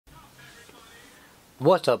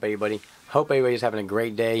What's up, everybody? Hope everybody's having a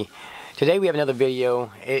great day. Today we have another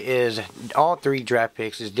video. It is all three draft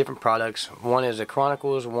picks. It's different products. One is a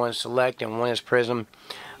Chronicles, one is Select, and one is Prizm.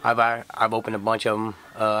 I've opened a bunch of them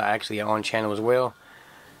actually on channel as well.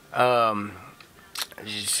 We're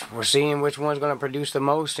seeing which one's going to produce the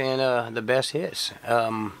most and the best hits.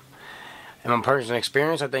 In my personal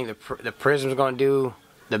experience, I think the Prizm is going to do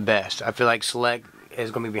the best. I feel like Select is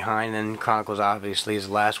going to be behind, and Chronicles obviously is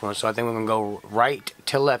the last one. So I think we're going to go right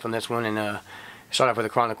to left on this one and start off with the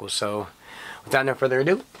Chronicles. So without no further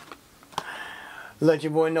ado, let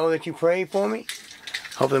your boy know that you prayed for me.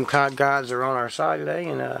 Hope them COD gods are on our side today,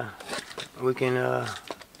 and we can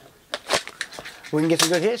get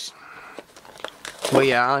some good hits. But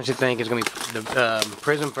yeah, I honestly think it's going to be the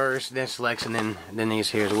Prizm first, then Selects, and then these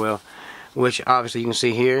here as well. Which obviously you can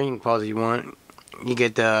see here. You can pause if you want. You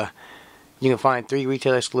get you can find 3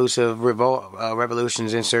 retail exclusive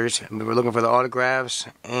Revolutions inserts. We're looking for the autographs,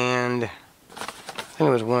 and I think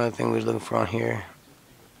it was one other thing we was looking for on here.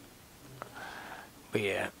 But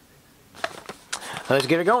yeah, let's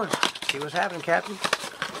get it going. See what's happening, Captain.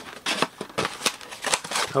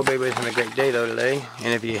 Hope everybody's having a great day though today.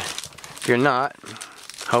 And if you're not,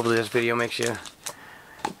 hopefully this video makes you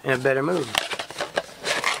in a better mood.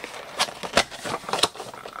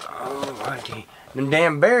 Alrighty. Them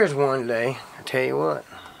damn Bears won today. I tell you what.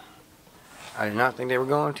 I did not think they were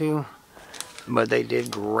going to, but they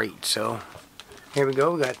did great. So here we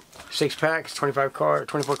go. We got 6 packs, 24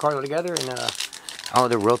 cards altogether, and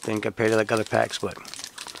they're real thin compared to like other packs, but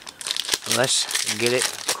let's get it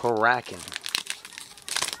cracking.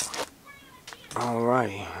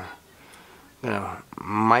 Alrighty.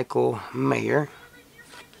 Michael Mayer.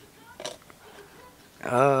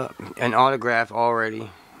 An autograph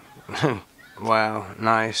already. Wow,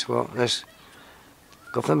 nice. Well, let's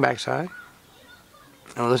go from the backside.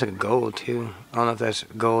 Oh, it looks like a gold too. I don't know if that's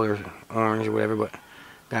gold or orange or whatever, but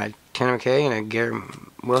got Tanner McKay and a Garrett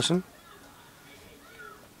Wilson.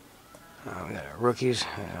 We got our rookies.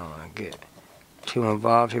 I don't want to get too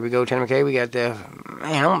involved. Here we go, Tanner McKay. We got the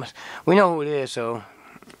man. We know who it is, so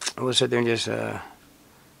we'll sit there and just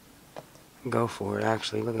go for it.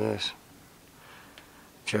 Actually, look at this.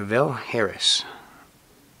 Travell Harris.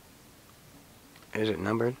 Is it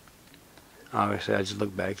numbered? Obviously, I just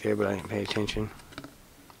looked back there, but I didn't pay attention.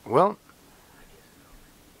 Well,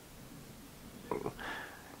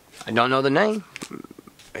 I don't know the name.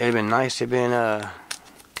 It'd been nice to be in I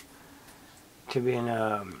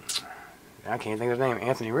can't think of his name.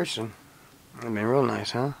 Anthony Richardson. It'd been real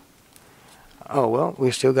nice, huh? Oh well,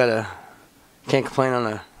 we still got can't complain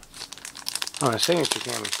on a signature,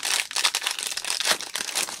 can we?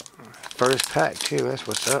 First pack too. That's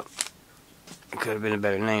what's up. It could have been a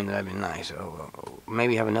better name. That'd been nice.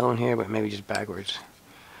 Maybe have another one here, but maybe just backwards.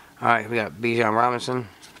 All right, we got Bijan Robinson.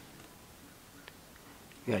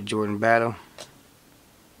 We got Jordan Battle.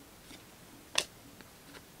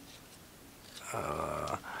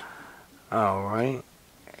 All right,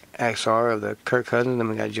 XR of the Kirk Cousins. Then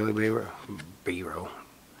we got Joey B-Row.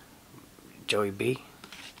 Joey B.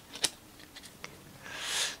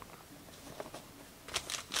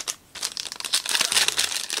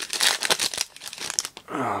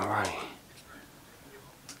 Alright.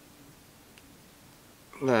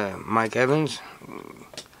 Mike Evans,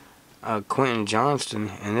 Quentin Johnston,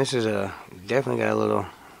 and this is definitely got a little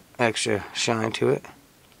extra shine to it.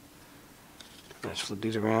 Let's flip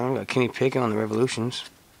these around. Got Kenny Pickett on the Revolutions.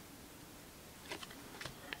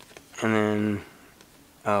 And then,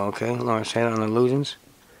 okay, Lawrence Taylor on the Illusions.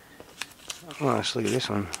 Oh, let's look at this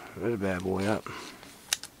one. There's a bad boy up.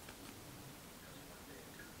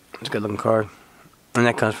 It's a good looking card. And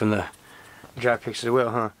that comes from the draft picks as well,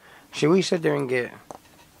 huh? Should we sit there and get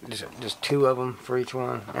just 2 of them for each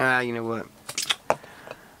one? You know what?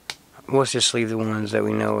 Let's just leave the ones that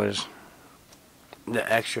we know is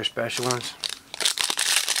the extra special ones.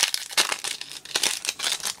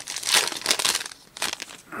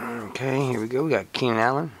 Okay, here we go. We got Keenan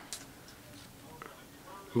Allen.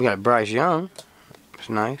 We got Bryce Young. It's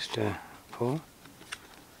nice to pull.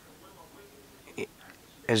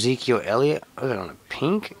 Ezekiel Elliott. Oh, is that on a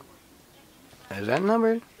pink? Is that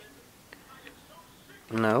numbered?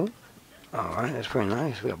 No. Alright, that's pretty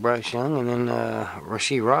nice. We got Bryce Young, and then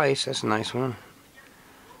Rashee Rice. That's a nice one.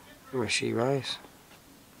 Rashee Rice.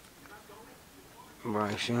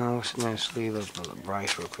 Bryce Young. Let's leave up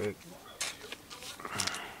Bryce real quick.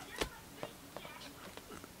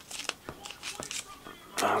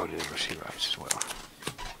 Oh, we did Rashee Rice as well.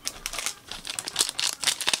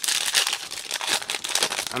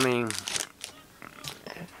 I mean,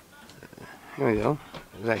 here we go.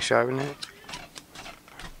 Zach Charbonnet.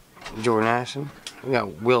 Jordan Addison. We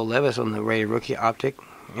got Will Levis on the rated rookie optic,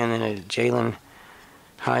 and then a Jalen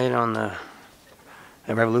Hyatt on the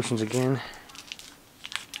Revolutions again.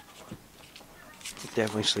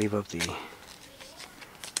 Definitely sleeve up the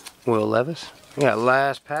Will Levis. We got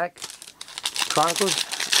last pack Chronicles.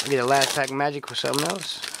 We get a last pack Magic for something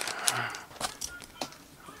else.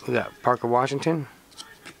 We got Parker Washington.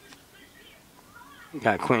 We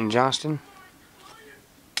got Quentin Johnston.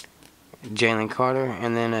 Jalen Carter,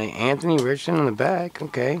 and then a Anthony Richardson on the back.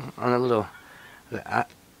 Okay, on a little,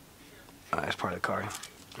 that's part of the card.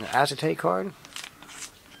 An acetate card.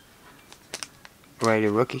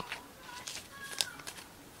 Rated rookie.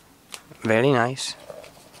 Very nice.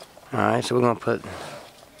 Alright, so we're going to put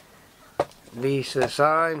these to the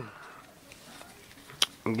side.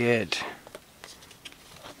 Get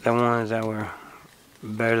the ones that were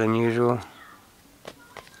better than usual.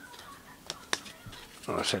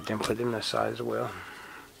 I'll set them, put them to the side as well.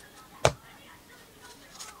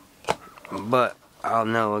 But I'll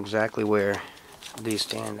know exactly where these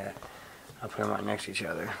stand at. I'll put them right next to each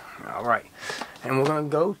other. Alright. And we're going to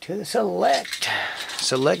go to the select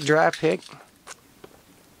draft pick.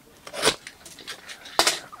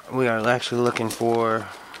 We are actually looking for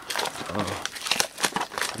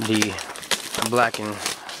the black and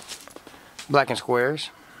gold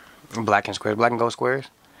squares.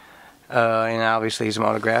 And obviously some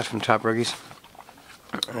autographs from top rookies.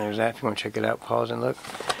 There's that. If you want to check it out, pause and look.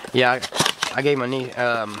 Yeah, I gave my niece,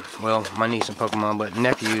 my niece some Pokemon, but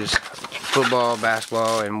nephews football,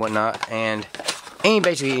 basketball, and whatnot, and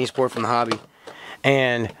basically any sport from the hobby.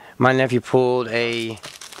 And my nephew pulled a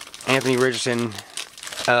Anthony Richardson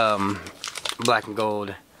black and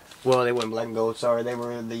gold. Well, they weren't black and gold. Sorry, they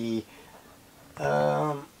were the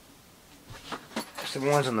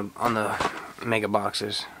ones on the mega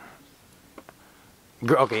boxes.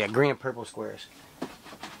 Okay, yeah, green and purple squares.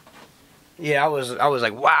 Yeah, I was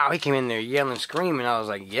like, wow, he came in there yelling, screaming. I was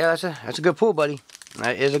like, yeah, that's a good pull, buddy.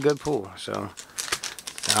 That is a good pull. So,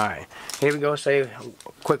 all right, here we go. Say a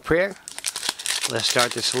quick prayer. Let's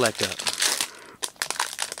start the select up.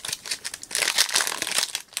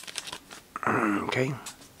 Okay,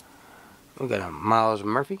 we got a Miles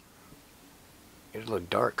Murphy. It's a little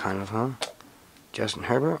dark, kind of, huh? Justin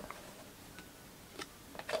Herbert.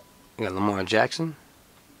 We got Lamar Jackson.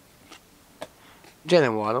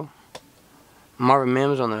 Jalen Waddle. Marvin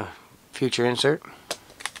Mims on the future insert.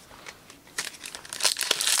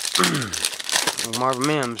 Marvin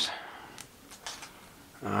Mims.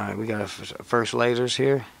 Alright, we got a first Lazers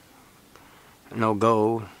here. No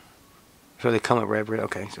gold. So they come up red.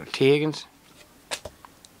 Okay, so T. Higgins.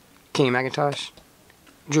 Kenny McIntosh.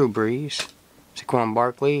 Drew Brees. Saquon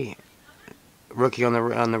Barkley. Rookie on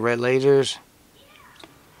the red Lazers.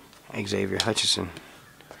 Xavier Hutchinson.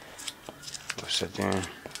 We'll sit there and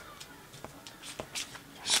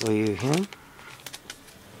sleeve him.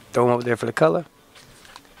 Throw him over there for the color.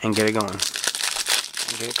 And get it going.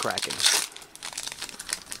 Get it cracking.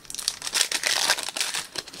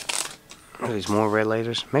 These more red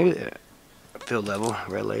Lazers. Maybe field level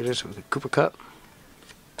red Lazers with a Cooper Cup.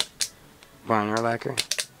 Brian Urlacher.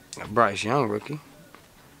 Bryce Young rookie.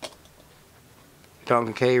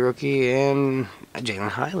 Donkey K rookie, and Jalen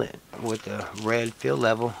Hyatt with the red field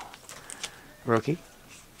level rookie.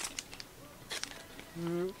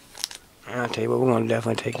 And I'll tell you what, we're going to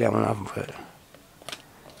definitely take that one off and put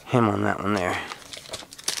him on that one there.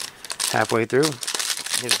 Halfway through,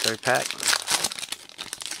 here's the third pack.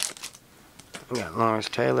 We got Lawrence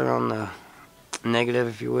Taylor on the negative,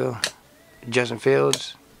 if you will. Justin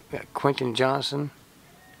Fields. We got Quentin Johnston,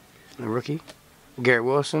 the rookie. Garrett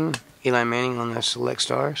Wilson. Eli Manning on the select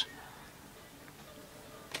stars.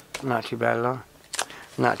 Not too bad at all.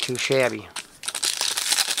 Not too shabby.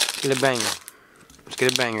 Let's get a banger. Let's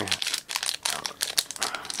get a banger.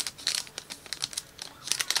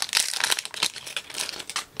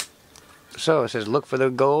 So it says look for the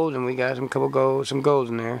gold, and we got some golds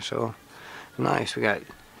in there. So nice. We got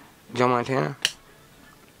Joe Montana,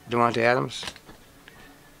 Devontae Adams,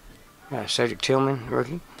 we got Cedric Tillman,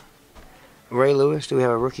 rookie. Ray Lewis, do we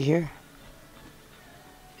have a rookie here?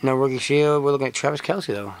 No rookie shield. We're looking at Travis Kelce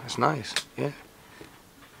though. That's nice. Yeah.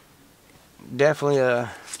 Definitely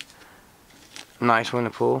a nice one to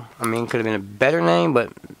pull. I mean, could have been a better name,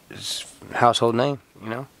 but it's a household name, you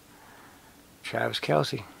know. Travis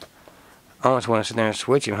Kelce. I almost want to sit there and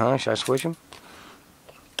switch him, huh? Should I switch him?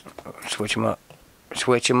 Switch him up.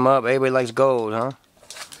 Switch him up. Everybody likes gold, huh?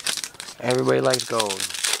 Everybody likes gold.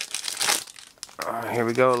 Here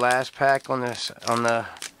we go. Last pack on this, on the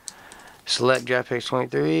select draft picks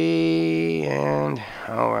 23, and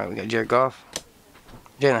all right, we got Jared Goff,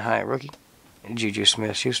 Jalen Hyatt rookie, and Juju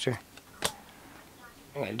Smith-Schuster,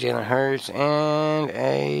 We got Jalen Hurts and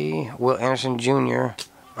a Will Anderson Jr.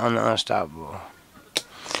 on the Unstoppable.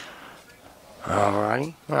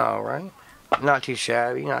 Alrighty, alright. Not too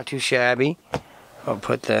shabby, not too shabby. I'll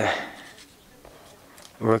put the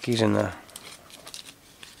rookies and the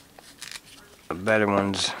better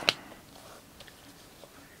ones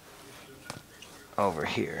over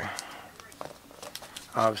here.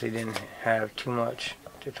 Obviously didn't have too much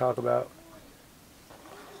to talk about.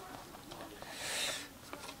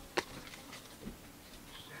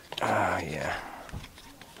 Yeah.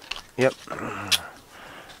 Yep.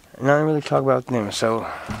 Nothing really to talk about them. So,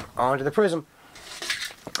 on to the Prizm.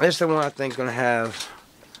 This is the one I think is going to have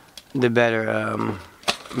the better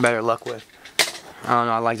luck with. I don't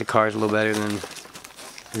know, I like the cards a little better than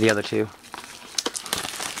the other two.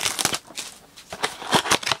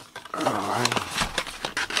 Alright.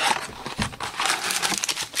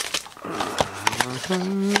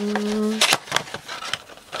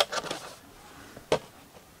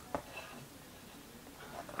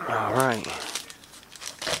 Alright.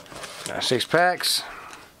 Got 6 packs.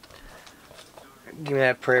 Give me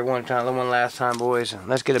that prayer one last time, boys.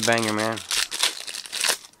 Let's get a banger, man.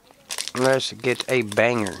 Let's get a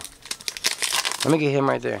banger. Let me get him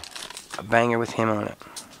right there. A banger with him on it.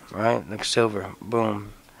 Right? Like silver.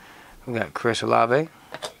 Boom. We got Chris Olave.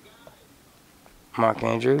 Mark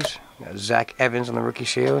Andrews. We got Zach Evans on the rookie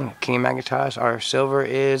shield. Kenny McIntosh. Our silver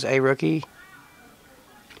is a rookie.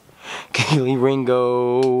 Keely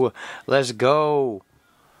Ringo. Let's go.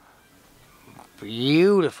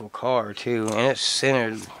 Beautiful card too, and it's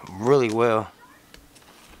centered really well.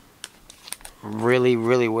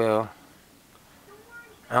 Really well.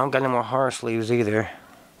 I don't got no more horror sleeves either.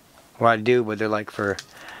 Well, I do, but they're like for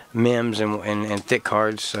memes and thick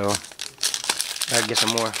cards, so I gotta get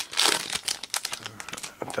some more. I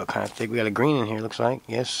felt kind of thick. We got a green in here, looks like.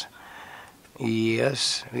 Yes.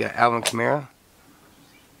 Yes. We got Alvin Kamara,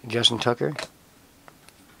 Justin Tucker,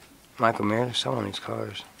 Michael Mayer. There's some on these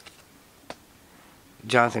cards.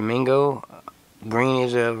 Jonathan Mingo. Green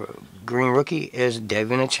is a green rookie is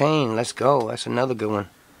Devin a Chain. Let's go. That's another good one.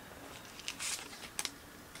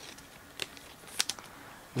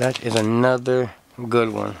 That is another good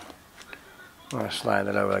one. I'm gonna slide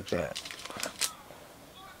that over like that.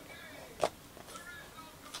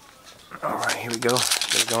 Alright, here we go.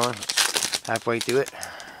 Let's get it going. Halfway through it.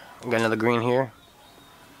 We got another green here.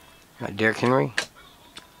 Got Derrick Henry.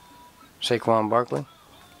 Saquon Barkley.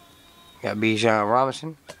 Got Bijan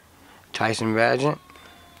Robinson. Tyson Bagent.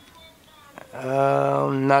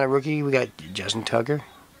 Not a rookie. We got Justin Tucker.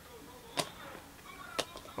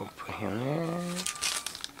 We'll put him there.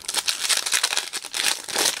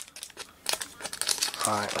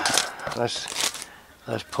 Alright, let's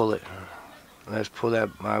pull it. Let's pull that.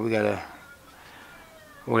 Alright, we got a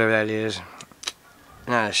whatever that is.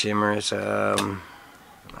 Not a shimmer. It's I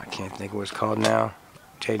can't think of what it's called now.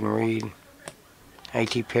 Jaden Reed,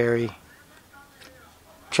 A.T. Perry,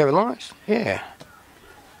 Trevor Lawrence. Yeah,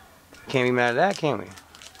 can't be mad at that, can we?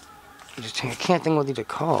 I can't think what these are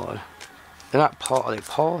called. They're not Paul. Are they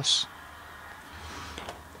Pulse?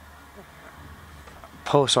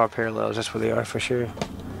 Pulsar parallels. That's what they are for sure.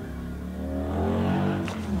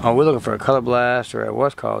 Oh, we're looking for a Color Blast or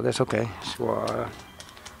what's called. That's okay. So,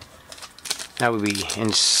 that would be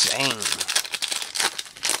insane.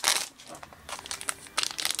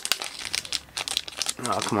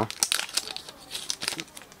 Oh, come on.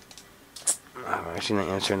 I've seen the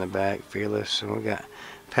answer in the back. Fearless. So we got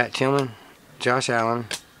Pat Tillman, Josh Allen,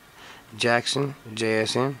 Jackson,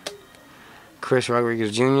 JSN, Chris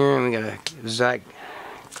Rodriguez Jr., and we got a Zach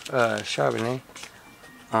Charbonnet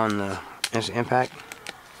on the Instant Impact.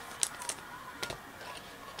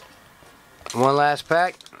 One last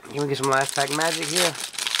pack. Can we get some last pack magic here?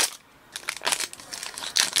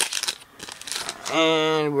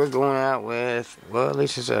 And we're going out with, well, at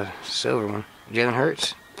least it's a silver one. Jalen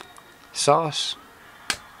Hurts, Sauce,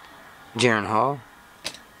 Jaron Hall,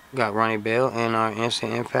 got Ronnie Bell, and our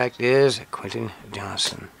Instant Impact is Quentin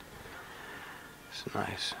Johnson. It's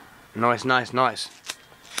nice. Nice, nice, nice.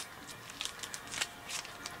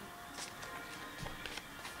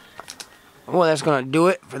 Well, that's going to do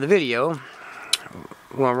it for the video.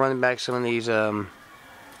 We're going to run back some of these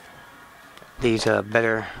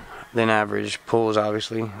better than average pulls,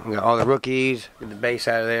 obviously. We got all the rookies, get the base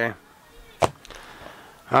out of there.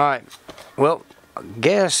 Alright, well, I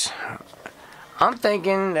guess I'm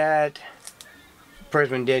thinking that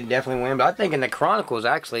Prizm did definitely win, but I'm thinking the Chronicles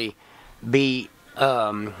actually beat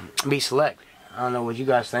Select. I don't know what you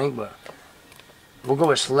guys think, but we'll go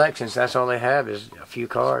with Select since that's all they have is a few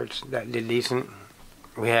cards that did decent.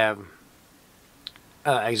 We have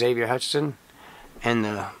Xavier Hutchinson, and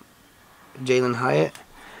the Jalen Hyatt,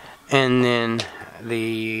 and then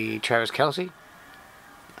the Travis Kelce.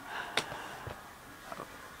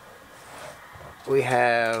 We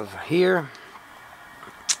have here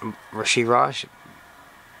Rasheed Ross,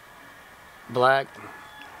 Black,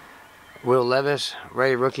 Will Levis,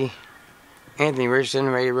 rated rookie, Anthony Richardson,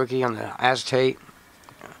 rated rookie on the acetate,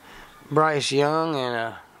 Bryce Young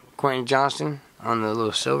and Quentin Johnston on the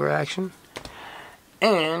little silver action,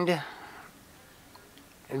 and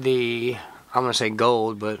the, I'm going to say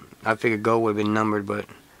gold, but I figured gold would have been numbered, but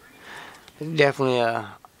definitely a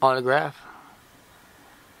autograph.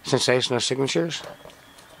 Sensational signatures.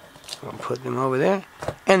 I'll put them over there.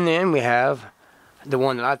 And then we have the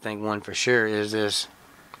one that I think won for sure is this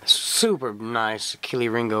super nice Kelly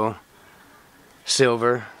Ringo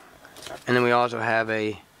silver. And then we also have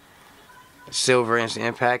a silver instant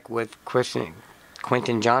impact with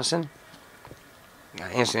Quentin Johnson.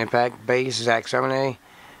 Instant impact base, Zach Charbonnet.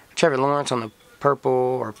 Trevor Lawrence on the purple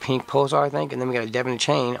or pink pulsar, I think. And then we got a Devin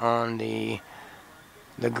Chain on the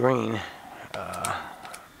green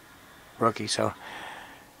rookie. So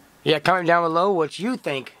yeah, comment down below what you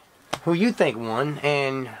think, who you think won,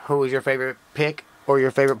 and who was your favorite pick or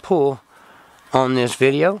your favorite pull on this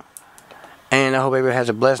video. And I hope everybody has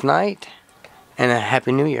a blessed night and a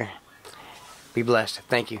happy new year. Be blessed.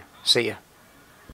 Thank you. See ya.